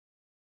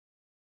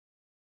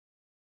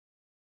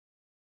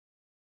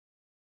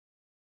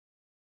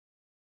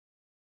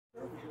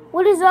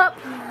What is up?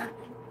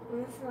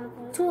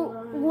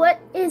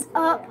 What is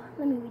up?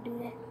 Let me redo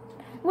that.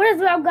 What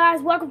is up,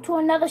 guys? Welcome to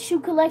another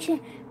shoe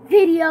collection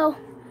video.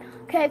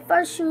 Okay,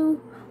 first shoe.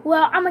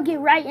 Well, I'm gonna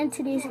get right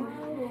into this.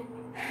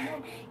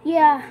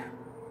 Yeah.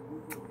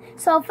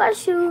 So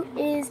first shoe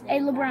is a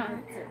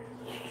LeBron.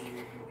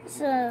 It's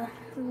a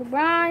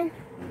LeBron.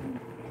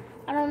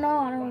 I don't know.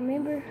 I don't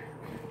remember.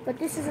 But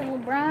this is a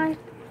LeBron.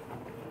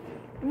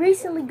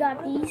 Recently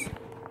got these.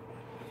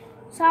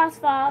 Size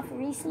 5.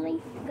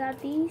 Recently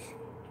got these.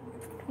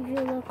 Give you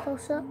a little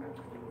close up.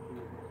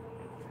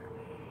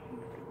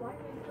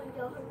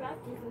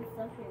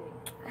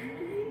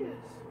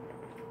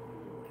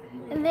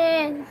 And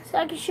then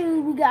second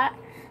shoe, we got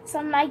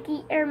some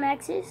Nike Air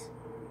Maxes.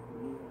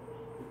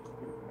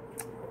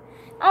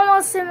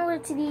 Almost similar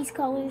to these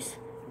colors,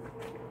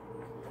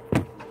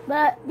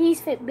 but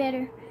these fit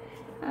better.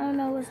 I don't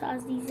know what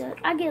size these are.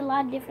 I get a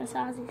lot of different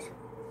sizes.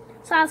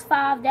 Size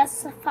 5,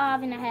 that's a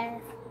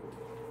 5.5.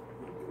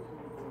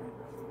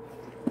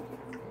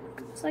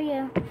 So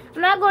yeah,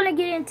 I'm not going to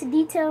get into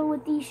detail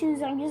with these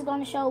shoes. I'm just going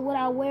to show what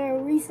I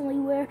recently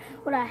wear,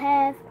 what I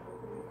have.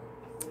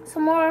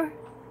 Some more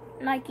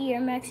Nike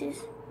Air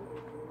Maxes.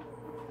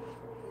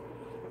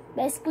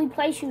 Basically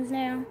play shoes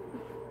now.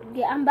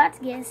 Yeah, I'm about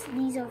to guess.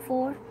 These are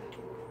 4.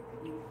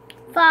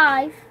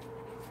 5.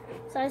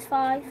 Size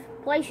 5.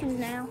 Play shoes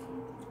now.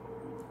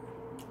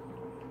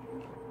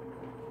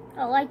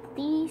 I like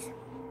these.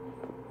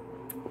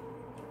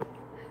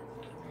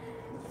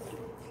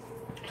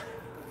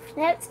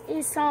 Next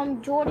is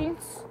some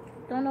Jordans.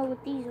 Don't know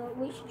what these are,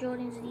 which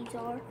Jordans these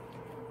are.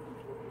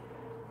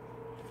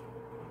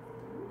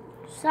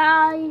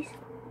 Size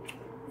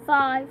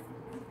 5.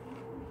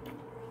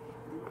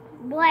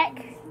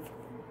 Black.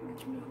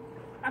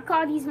 I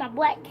call these my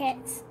black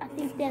cats. I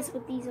think that's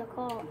what these are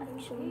called,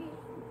 actually.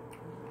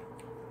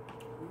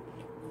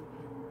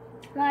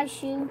 Nice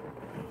shoe.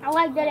 I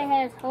like that it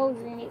has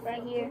holes in it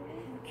right here.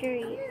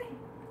 Period.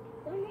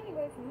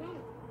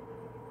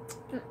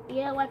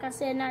 Yeah, like I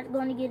said, not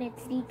going to get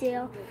into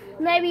detail.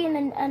 Maybe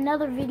in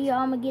another video,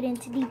 I'm going to get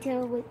into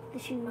detail with the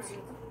shoes.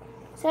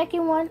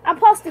 Second one, I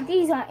posted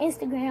these on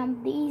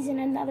Instagram. These and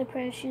another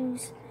pair of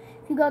shoes.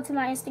 If you go to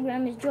my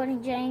Instagram, it's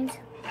Jordan James.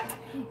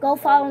 Go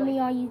follow me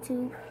on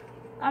YouTube.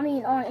 I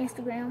mean, on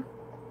Instagram.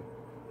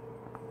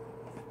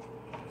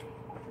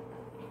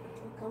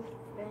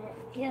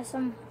 Yeah,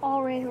 some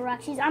all red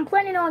Huaraches. I'm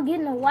planning on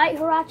getting the white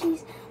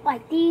Huaraches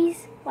like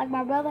these, like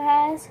my brother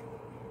has.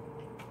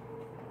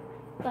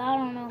 But I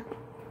don't know.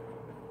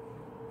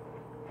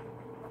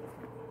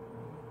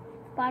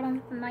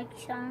 Bottom Nike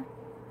shine.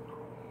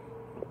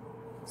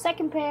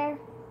 Second pair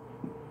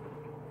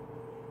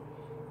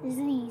is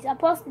these. I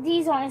posted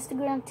these on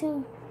Instagram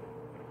too.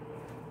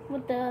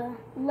 With the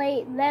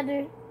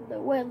leather,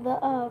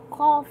 the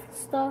cloth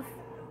stuff.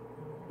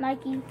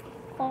 Nike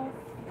cloth.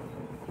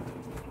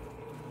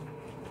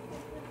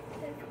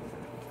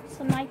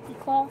 Some Nike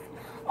cloth.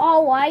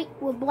 All white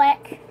with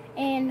black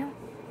and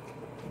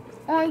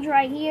orange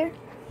right here.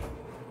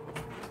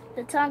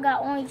 The tongue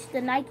got orange.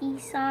 The Nike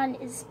sign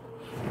is.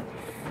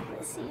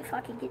 Let's see if I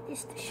can get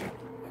this to show.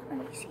 Let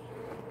me see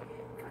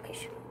if I can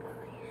show you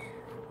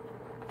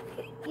guys.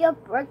 Okay,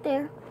 yep, right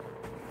there.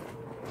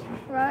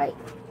 Right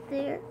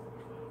there.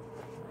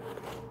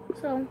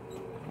 So,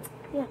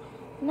 yeah.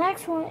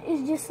 Next one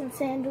is just some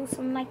sandals,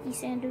 some Nike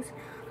sandals.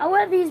 I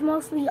wear these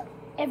mostly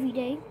every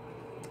day.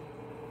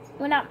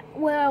 When I'm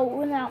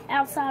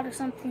outside or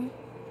something.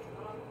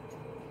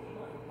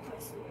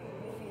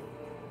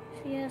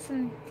 So yeah,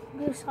 some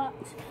good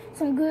socks,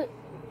 some good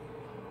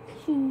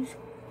shoes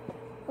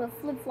for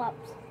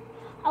flip-flops.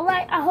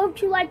 I hope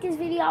you like this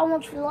video. I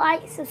want you to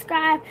like,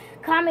 subscribe,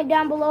 comment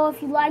down below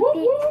if you liked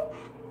it.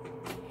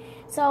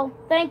 So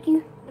thank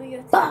you.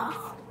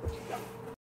 Bye.